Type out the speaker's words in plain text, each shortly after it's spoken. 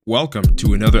Welcome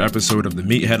to another episode of the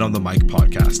Meathead on the Mic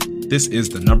podcast. This is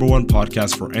the #1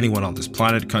 podcast for anyone on this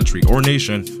planet, country, or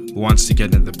nation who wants to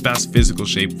get in the best physical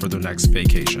shape for their next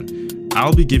vacation.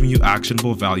 I'll be giving you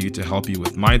actionable value to help you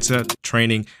with mindset,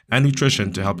 training, and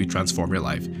nutrition to help you transform your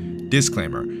life.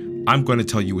 Disclaimer, I'm going to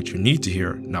tell you what you need to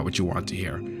hear, not what you want to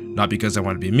hear. Not because I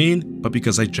want to be mean, but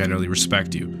because I genuinely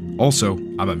respect you. Also,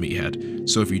 I'm a meathead.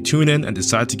 So if you tune in and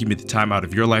decide to give me the time out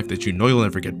of your life that you know you'll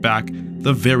never get back,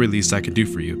 the very least I can do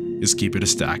for you is keep it a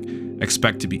stack.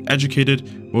 Expect to be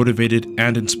educated, motivated,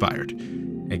 and inspired.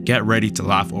 And get ready to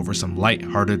laugh over some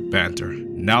light-hearted banter.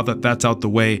 Now that that's out the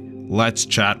way, let's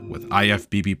chat with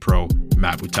IFBB Pro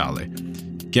Matt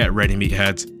Butale. Get ready,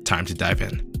 meatheads. Time to dive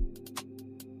in.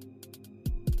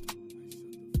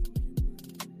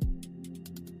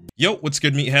 Yo, what's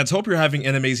good, meatheads? Hope you're having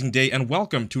an amazing day, and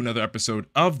welcome to another episode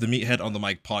of the Meathead on the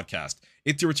Mic podcast.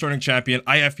 It's your returning champion,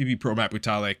 IFBB Pro Matt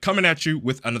Butale, coming at you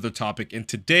with another topic. And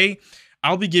today,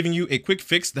 I'll be giving you a quick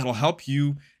fix that'll help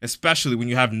you, especially when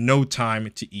you have no time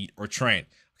to eat or train.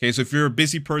 Okay, so if you're a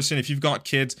busy person, if you've got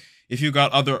kids, if you've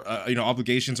got other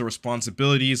obligations or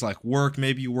responsibilities like work,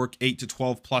 maybe you work 8 to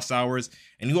 12 plus hours,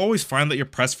 and you always find that you're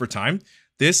pressed for time,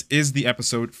 this is the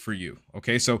episode for you,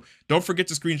 okay? So don't forget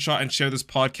to screenshot and share this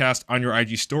podcast on your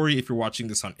IG story if you're watching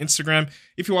this on Instagram.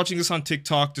 If you're watching this on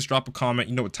TikTok, just drop a comment.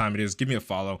 You know what time it is. Give me a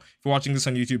follow. If you're watching this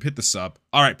on YouTube, hit the sub.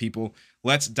 All right, people,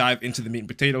 let's dive into the meat and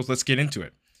potatoes. Let's get into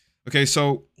it. Okay,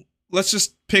 so let's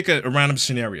just pick a random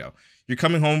scenario. You're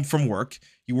coming home from work.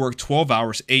 You work 12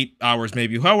 hours, 8 hours,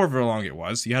 maybe however long it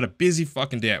was. You had a busy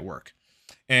fucking day at work.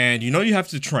 And you know you have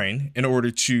to train in order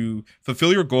to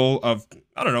fulfill your goal of,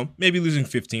 I don't know, maybe losing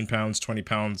 15 pounds, 20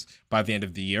 pounds by the end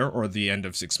of the year or the end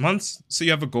of 6 months. So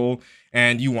you have a goal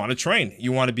and you want to train.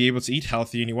 You want to be able to eat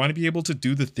healthy and you want to be able to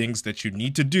do the things that you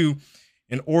need to do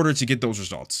in order to get those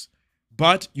results.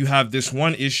 But you have this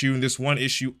one issue, and this one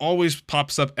issue always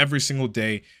pops up every single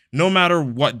day, no matter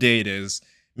what day it is.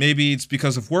 Maybe it's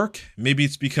because of work. Maybe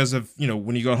it's because of,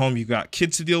 when you go home, you got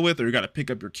kids to deal with, or you got to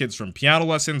pick up your kids from piano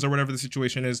lessons or whatever the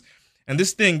situation is. And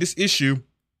this issue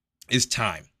is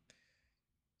time.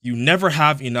 You never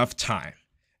have enough time.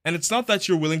 And it's not that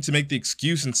you're willing to make the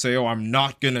excuse and say, oh, I'm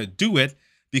not going to do it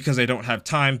because I don't have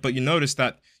time. But you notice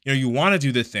that, you want to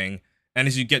do the thing. And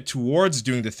as you get towards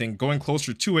doing the thing, going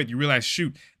closer to it, you realize,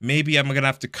 shoot, maybe I'm going to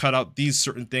have to cut out these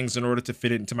certain things in order to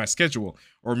fit it into my schedule.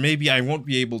 Or maybe I won't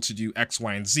be able to do X,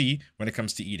 Y, and Z when it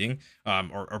comes to eating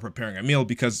or preparing a meal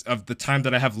because of the time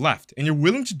that I have left. And you're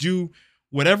willing to do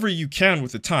whatever you can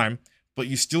with the time, but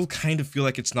you still kind of feel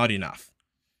like it's not enough.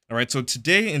 All right, so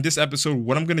today in this episode,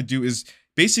 what I'm going to do is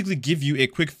basically give you a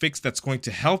quick fix that's going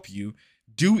to help you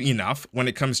do enough when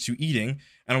it comes to eating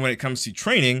and when it comes to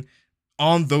training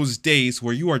on those days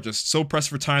where you are just so pressed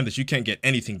for time that you can't get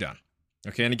anything done.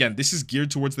 Okay, and again, this is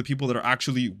geared towards the people that are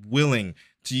actually willing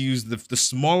to use the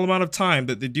small amount of time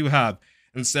that they do have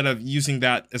instead of using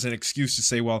that as an excuse to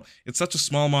say, well, it's such a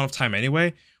small amount of time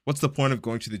anyway. What's the point of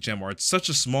going to the gym? Or it's such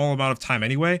a small amount of time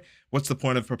anyway. What's the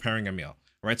point of preparing a meal?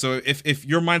 Right? So if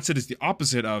your mindset is the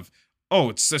opposite of, oh,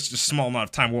 it's such a small amount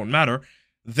of time, won't matter,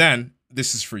 then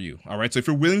this is for you. All right. So if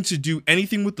you're willing to do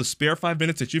anything with the spare 5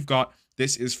 minutes that you've got,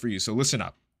 this is for you. So listen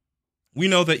up. We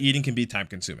know that eating can be time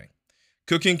consuming.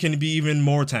 Cooking can be even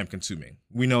more time consuming.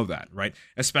 We know that, right?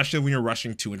 Especially when you're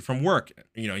rushing to and from work.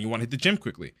 You want to hit the gym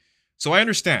quickly. So I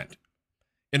understand.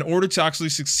 In order to actually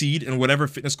succeed in whatever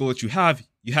fitness goal that you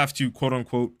have to, quote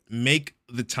unquote, make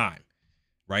the time,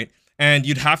 right? And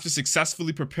you'd have to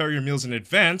successfully prepare your meals in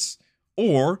advance,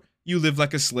 or you live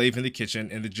like a slave in the kitchen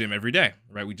in the gym every day,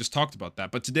 right? We just talked about that.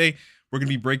 But today we're going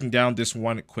to be breaking down this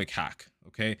one quick hack,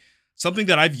 okay? Something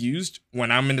that I've used when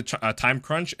I'm in a time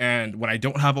crunch and when I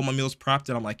don't have all my meals prepped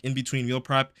and I'm like in between meal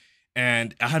prep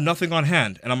and I have nothing on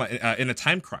hand and I'm in a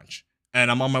time crunch and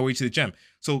I'm on my way to the gym.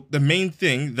 So the main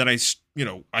thing that I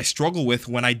struggle with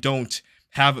when I don't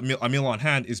have a meal on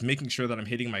hand is making sure that I'm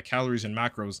hitting my calories and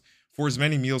macros for as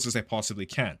many meals as I possibly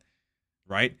can,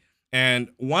 right? And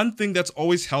one thing that's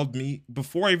always held me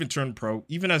before I even turned pro,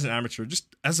 even as an amateur,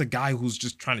 just as a guy who's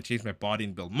just trying to change my body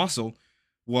and build muscle,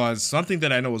 was something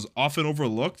that I know is often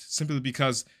overlooked simply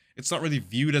because it's not really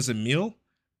viewed as a meal.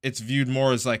 It's viewed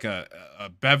more as like a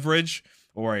beverage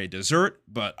or a dessert,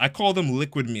 but I call them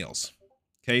liquid meals.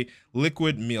 Okay,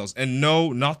 liquid meals. And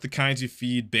no, not the kinds you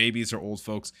feed babies or old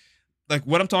folks. Like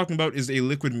what I'm talking about is a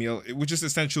liquid meal, which is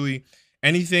essentially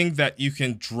anything that you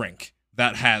can drink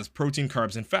that has protein,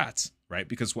 carbs, and fats, right?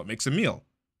 Because what makes a meal?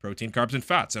 Protein, carbs, and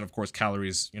fats. And of course,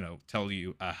 calories, tell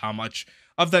you how much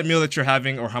of that meal that you're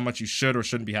having or how much you should or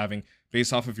shouldn't be having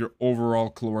based off of your overall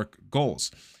caloric goals,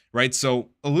 right? So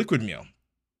a liquid meal,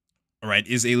 all right,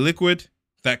 is a liquid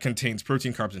that contains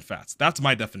protein, carbs, and fats. That's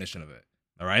my definition of it.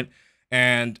 All right.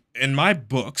 And in my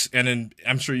books, and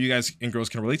I'm sure you guys and girls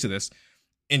can relate to this,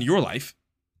 in your life,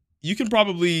 you can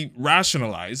probably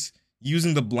rationalize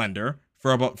using the blender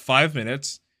for about 5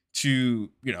 minutes to,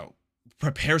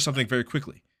 prepare something very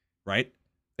quickly, right?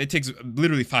 It takes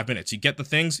literally 5 minutes. You get the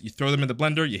things, you throw them in the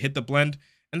blender, you hit the blend,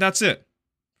 and that's it,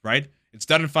 right? It's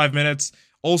done in 5 minutes.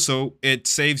 Also, it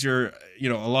saves your, a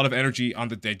lot of energy on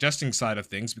the digesting side of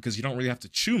things because you don't really have to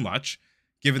chew much,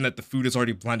 given that the food is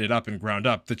already blended up and ground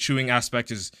up. The chewing aspect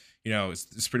is,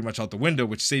 it's pretty much out the window,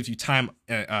 which saves you time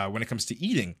when it comes to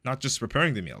eating, not just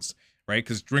preparing the meals, right?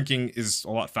 Because drinking is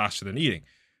a lot faster than eating,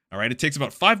 all right? It takes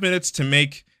about 5 minutes to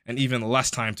make and even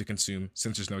less time to consume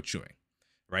since there's no chewing,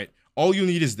 right? All you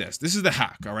need is this. This is the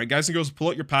hack, all right? Guys and girls, pull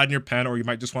out your pad and your pen, or you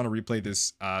might just want to replay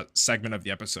this segment of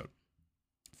the episode.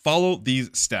 Follow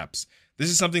these steps. This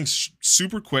is something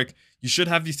super quick. You should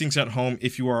have these things at home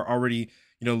if you are already,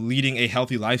 leading a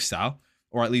healthy lifestyle,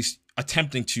 or at least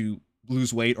attempting to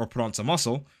lose weight or put on some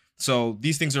muscle. So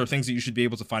these things are things that you should be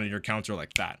able to find in your counter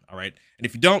like that, all right? And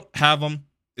if you don't have them,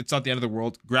 it's not the end of the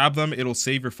world. Grab them. It'll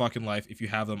save your fucking life if you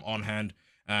have them on hand,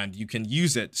 and you can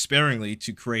use it sparingly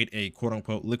to create a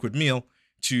quote-unquote liquid meal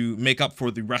to make up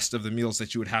for the rest of the meals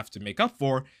that you would have to make up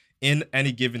for in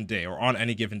any given day or on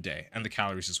any given day, and the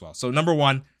calories as well. So number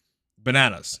one,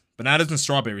 bananas and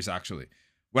strawberries. Actually,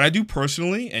 what I do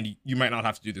personally, and you might not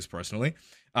have to do this personally,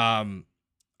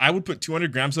 I would put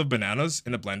 200 grams of bananas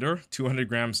in a blender, 200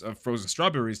 grams of frozen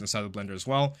strawberries inside the blender as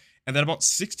well, and then about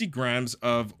 60 grams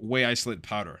of whey isolate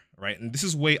powder, right? And this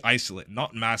is whey isolate,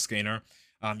 not mass gainer.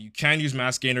 You can use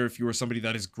mass gainer if you are somebody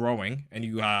that is growing and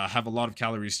you have a lot of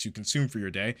calories to consume for your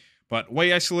day. But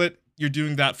whey isolate, you're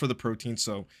doing that for the protein,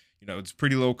 so it's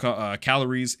pretty low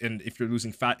calories, and if you're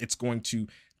losing fat, it's going to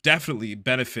definitely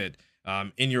benefit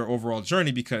in your overall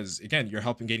journey because, again, you're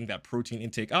helping getting that protein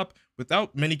intake up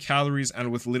without many calories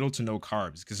and with little to no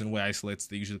carbs, because in whey isolates,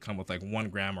 they usually come with like 1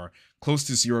 gram or close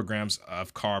to 0 grams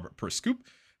of carb per scoop.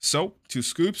 So 2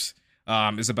 scoops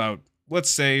is about,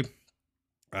 let's say,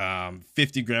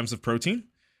 50 grams of protein.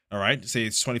 All right, say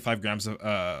it's 25 grams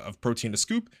of protein a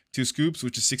scoop. 2 scoops,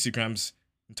 which is 60 grams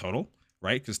in total,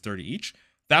 right? Because 30 each.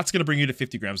 That's going to bring you to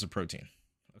 50 grams of protein.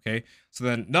 Okay, so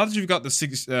then now that you've got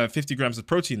the 50 grams of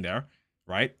protein there,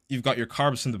 right? You've got your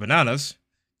carbs from the bananas.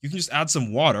 You can just add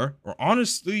some water, or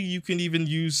honestly, you can even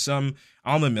use some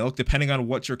almond milk, depending on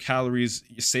what your calories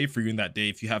save for you in that day.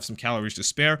 If you have some calories to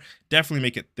spare, definitely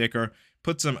make it thicker.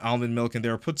 Put some almond milk in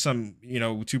there. Put some,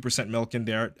 2% milk in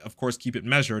there. Of course, keep it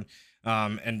measured,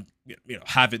 and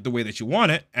have it the way that you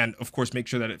want it. And of course, make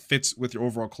sure that it fits with your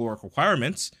overall caloric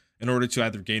requirements in order to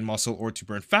either gain muscle or to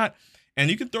burn fat. And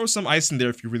you can throw some ice in there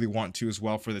if you really want to as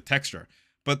well for the texture.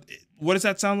 But what does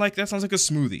that sound like? That sounds like a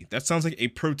smoothie. That sounds like a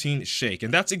protein shake.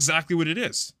 And that's exactly what it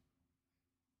is.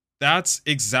 That's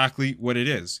exactly what it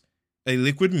is. A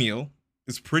liquid meal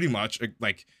is pretty much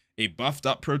like a buffed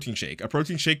up protein shake. A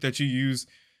protein shake that you use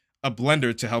a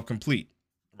blender to help complete,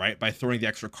 right? By throwing the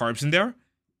extra carbs in there,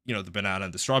 the banana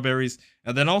and the strawberries.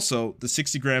 And then also the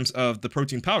 60 grams of the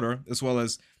protein powder, as well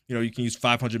as, you can use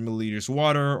 500 milliliters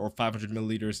water or 500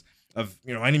 milliliters of,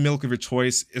 any milk of your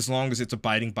choice, as long as it's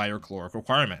abiding by your caloric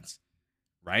requirements,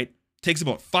 right? Takes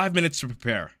about 5 minutes to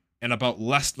prepare and about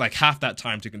less, like half that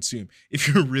time to consume if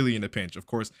you're really in a pinch. Of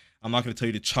course, I'm not going to tell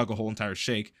you to chug a whole entire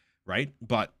shake, right?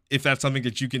 But if that's something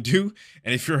that you can do,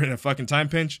 and if you're in a fucking time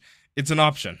pinch, it's an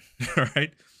option,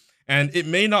 right? And it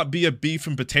may not be a beef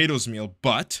and potatoes meal,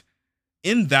 but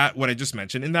in that, what I just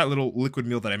mentioned, in that little liquid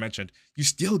meal that I mentioned, you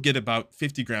still get about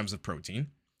 50 grams of protein,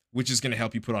 which is going to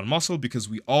help you put on muscle, because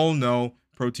we all know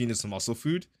protein is a muscle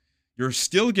food. You're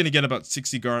still going to get about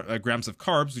 60 grams of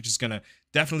carbs, which is going to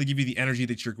definitely give you the energy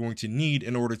that you're going to need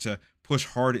in order to push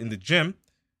hard in the gym.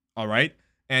 All right.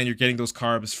 And you're getting those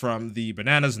carbs from the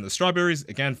bananas and the strawberries.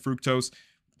 Again, fructose,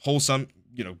 wholesome,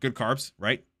 good carbs,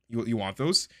 right? You want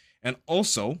those. And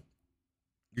also,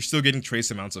 you're still getting trace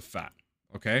amounts of fat.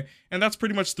 Okay. And that's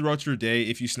pretty much throughout your day.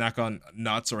 If you snack on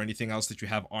nuts or anything else that you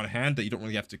have on hand that you don't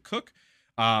really have to cook,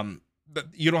 but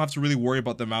you don't have to really worry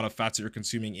about the amount of fats that you're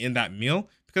consuming in that meal,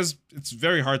 because it's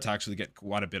very hard to actually get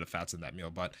quite a bit of fats in that meal.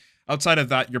 But outside of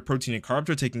that, your protein and carbs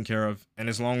are taken care of. And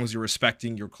as long as you're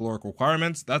respecting your caloric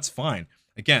requirements, that's fine.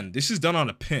 Again, this is done on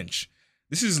a pinch.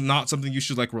 This is not something you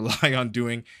should rely on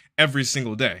doing every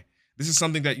single day. This is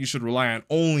something that you should rely on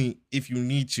only if you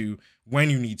need to, when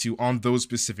you need to, on those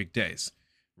specific days,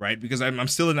 right? Because I'm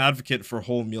still an advocate for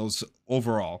whole meals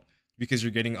overall, because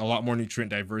you're getting a lot more nutrition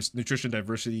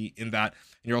diversity in that.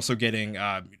 And you're also getting,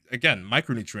 again,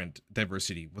 micronutrient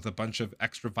diversity with a bunch of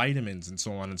extra vitamins and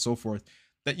so on and so forth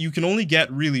that you can only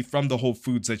get really from the whole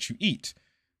foods that you eat,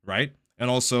 right? and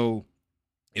also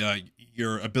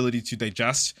your ability to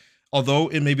digest. Although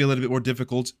it may be a little bit more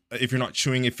difficult if you're not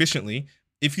chewing efficiently.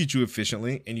 If you chew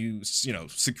efficiently and you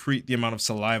secrete the amount of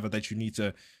saliva that you need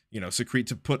to secrete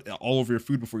to put all over your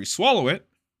food before you swallow it,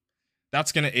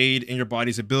 that's going to aid in your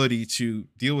body's ability to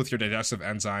deal with your digestive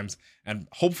enzymes and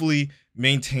hopefully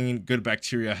maintain good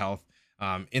bacteria health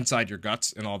inside your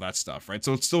guts and all that stuff, right?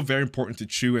 So it's still very important to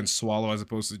chew and swallow as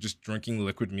opposed to just drinking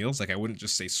liquid meals. Like, I wouldn't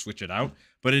just say switch it out,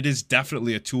 but it is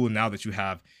definitely a tool now that you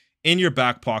have in your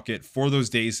back pocket for those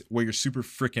days where you're super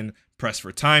freaking pressed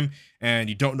for time and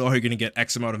you don't know how you're going to get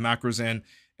X amount of macros in,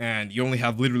 and you only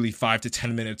have literally 5 to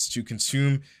 10 minutes to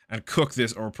consume and cook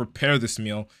this or prepare this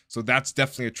meal. So that's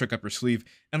definitely a trick up your sleeve.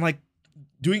 And like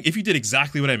if you did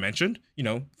exactly what I mentioned,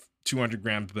 200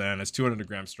 grams bananas, 200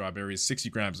 grams strawberries, 60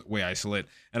 grams whey isolate,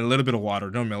 and a little bit of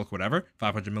water, no milk, whatever,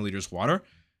 500 milliliters water,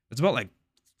 it's about like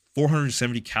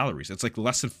 470 calories. It's like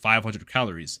less than 500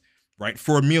 calories, right?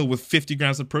 For a meal with 50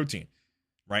 grams of protein,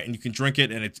 right? And you can drink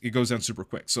it and it goes down super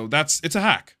quick. So it's a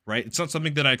hack, right? It's not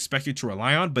something that I expect you to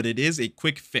rely on, but it is a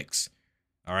quick fix,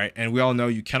 all right? And we all know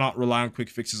you cannot rely on quick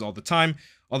fixes all the time.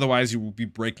 Otherwise, you will be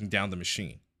breaking down the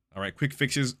machine, all right? Quick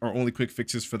fixes are only quick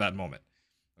fixes for that moment,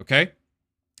 okay?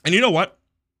 And you know what?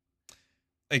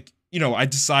 I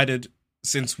decided,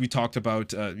 since we talked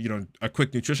about, a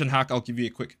quick nutrition hack, I'll give you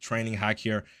a quick training hack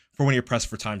here for when you're pressed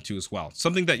for time too as well.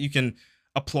 Something that you can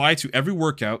apply to every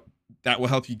workout that will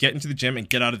help you get into the gym and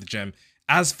get out of the gym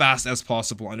as fast as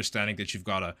possible, understanding that you've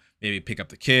got to maybe pick up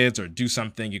the kids or do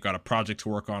something, you've got a project to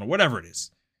work on, whatever it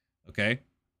is, okay?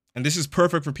 And this is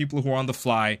perfect for people who are on the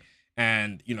fly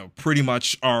and, pretty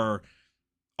much are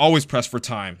always pressed for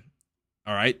time,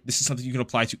 all right? This is something you can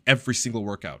apply to every single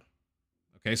workout,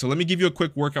 okay? So let me give you a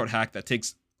quick workout hack that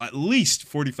takes at least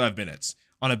 45 minutes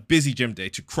on a busy gym day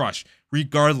to crush,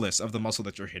 regardless of the muscle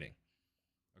that you're hitting,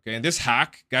 okay? And this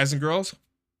hack, guys and girls,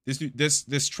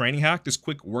 this training hack, this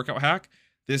quick workout hack,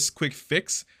 this quick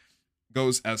fix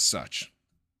goes as such.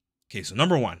 Okay, so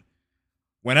number one,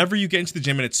 whenever you get into the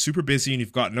gym and it's super busy and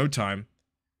you've got no time,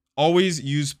 always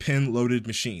use pin-loaded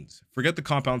machines. Forget the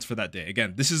compounds for that day.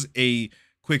 Again, this is a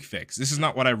quick fix. This is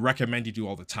not what I recommend you do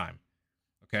all the time,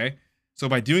 okay? So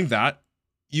by doing that,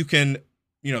 you can,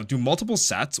 do multiple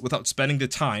sets without spending the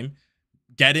time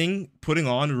putting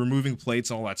on and removing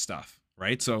plates and all that stuff,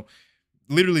 right? So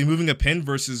literally moving a pin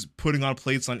versus putting on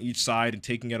plates on each side and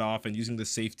taking it off and using the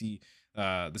safety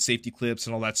clips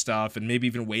and all that stuff, and maybe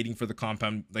even waiting for the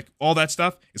compound, like all that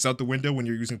stuff is out the window when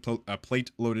you're using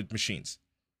plate loaded machines.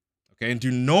 Okay, and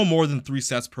do no more than 3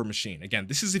 sets per machine. Again,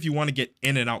 this is if you want to get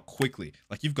in and out quickly,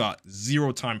 like you've got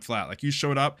 0 time flat, like you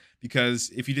showed up,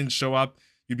 because if you didn't show up,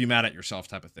 you'd be mad at yourself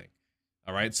type of thing.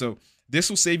 All right, so this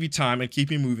will save you time and keep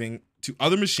you moving to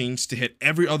other machines to hit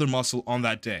every other muscle on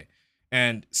that day.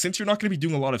 And since you're not going to be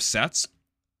doing a lot of sets,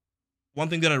 one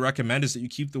thing that I recommend is that you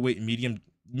keep the weight medium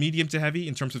to heavy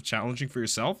in terms of challenging for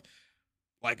yourself.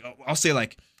 Like, I'll say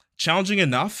like challenging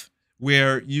enough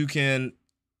where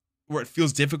it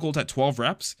feels difficult at 12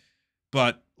 reps,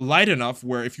 but light enough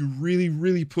where if you really,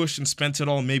 really push and spent it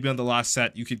all, maybe on the last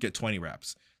set, you could get 20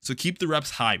 reps. So keep the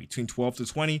reps high, between 12 to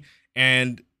 20,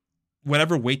 and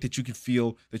whatever weight that you can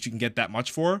feel that you can get that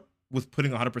much for with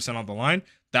putting 100% on the line,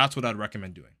 that's what I'd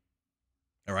recommend doing.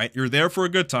 All right, you're there for a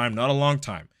good time, not a long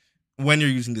time, when you're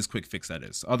using this quick fix, that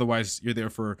is. Otherwise, you're there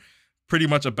for pretty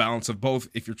much a balance of both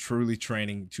if you're truly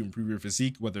training to improve your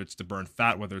physique, whether it's to burn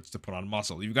fat, whether it's to put on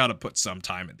muscle. You've got to put some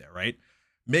time in there, right?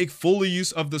 Make full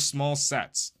use of the small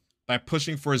sets by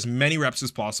pushing for as many reps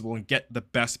as possible and get the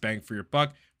best bang for your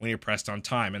buck when you're pressed on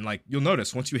time. And like, you'll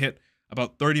notice once you hit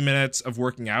about 30 minutes of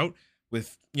working out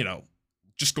with,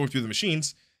 just going through the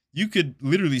machines, you could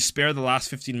literally spare the last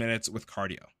 15 minutes with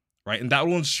cardio. Right? And that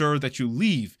will ensure that you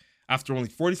leave after only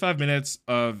 45 minutes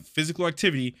of physical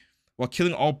activity while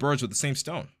killing all birds with the same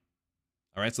stone.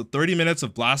 All right, so 30 minutes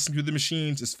of blasting through the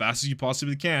machines as fast as you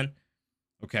possibly can,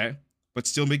 okay? But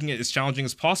still making it as challenging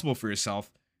as possible for yourself.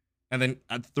 And then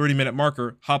at the 30-minute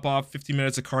marker, hop off, 15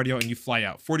 minutes of cardio, and you fly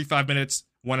out. 45 minutes,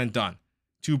 one and done.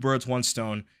 2 birds, 1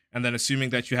 stone. And then assuming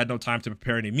that you had no time to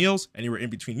prepare any meals and you were in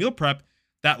between meal prep,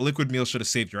 that liquid meal should have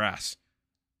saved your ass.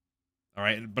 All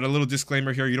right, but a little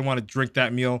disclaimer here, you don't want to drink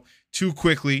that meal too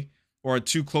quickly or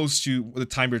too close to the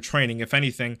time you're training. If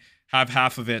anything, have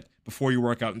half of it before you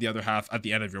work out and the other half at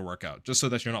the end of your workout, just so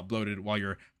that you're not bloated while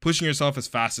you're pushing yourself as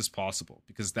fast as possible,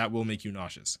 because that will make you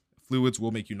nauseous. Fluids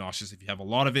will make you nauseous if you have a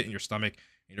lot of it in your stomach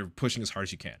and you're pushing as hard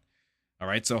as you can. All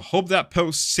right, so hope that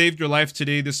post saved your life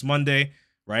today, this Monday,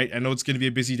 right? I know it's going to be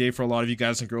a busy day for a lot of you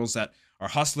guys and girls that are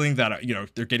hustling, that are,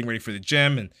 they're getting ready for the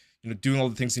gym and, doing all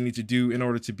the things they need to do in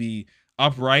order to be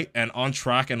upright and on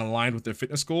track and aligned with their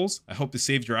fitness goals. I hope this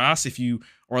saved your ass if you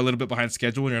are a little bit behind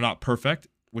schedule and you're not perfect,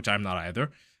 which I'm not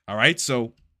either. All right,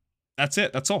 so that's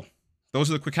it. That's all. Those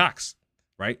are the quick hacks,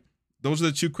 right? Those are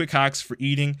the 2 quick hacks for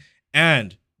eating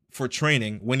and for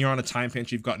training. When you're on a time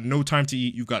pinch, you've got no time to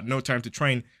eat, you've got no time to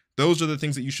train. Those are the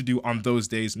things that you should do on those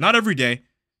days. Not every day,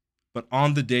 but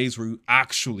on the days where you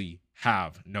actually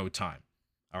have no time.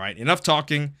 All right, enough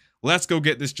talking. Let's go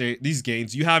get these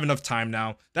gains. You have enough time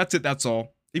now. That's it. That's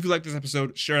all. If you like this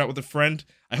episode, share it out with a friend.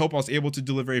 I hope I was able to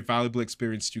deliver a valuable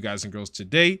experience to you guys and girls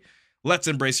today. Let's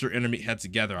embrace your inner meathead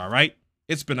together, all right?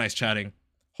 It's been nice chatting.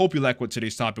 Hope you like what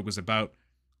today's topic was about.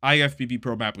 IFBB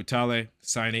Pro Matt Butale,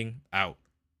 signing out.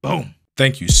 Boom.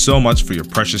 Thank you so much for your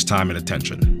precious time and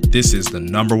attention. This is the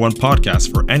 #1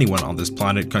 podcast for anyone on this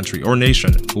planet, country, or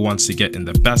nation who wants to get in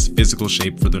the best physical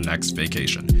shape for their next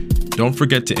vacation. Don't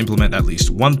forget to implement at least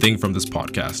one thing from this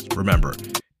podcast. Remember,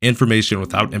 information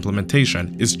without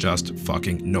implementation is just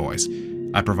fucking noise.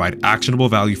 I provide actionable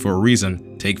value for a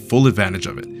reason. Take full advantage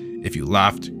of it. If you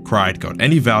laughed, cried, got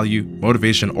any value,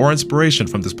 motivation, or inspiration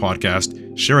from this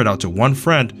podcast, share it out to one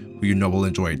friend who you know will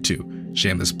enjoy it too.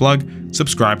 Shameless plug,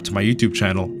 subscribe to my YouTube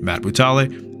channel, Matt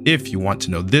Butale, if you want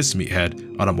to know this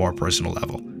meathead on a more personal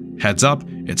level. Heads up,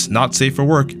 it's not safe for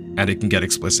work and it can get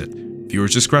explicit.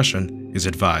 Viewers' discretion is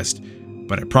advised,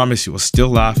 but I promise you will still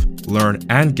laugh, learn,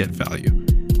 and get value.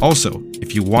 Also,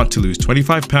 if you want to lose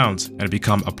 25 pounds and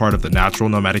become a part of the Natural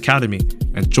Nomad Academy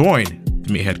and join the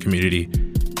meathead community,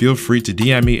 feel free to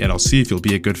DM me and I'll see if you'll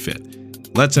be a good fit.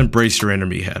 Let's embrace your inner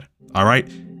meathead. All right,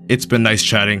 it's been nice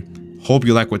chatting. Hope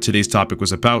you like what today's topic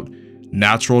was about.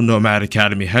 Natural Nomad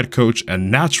Academy head coach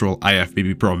and natural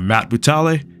IFBB pro Matt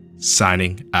Butale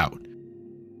signing out.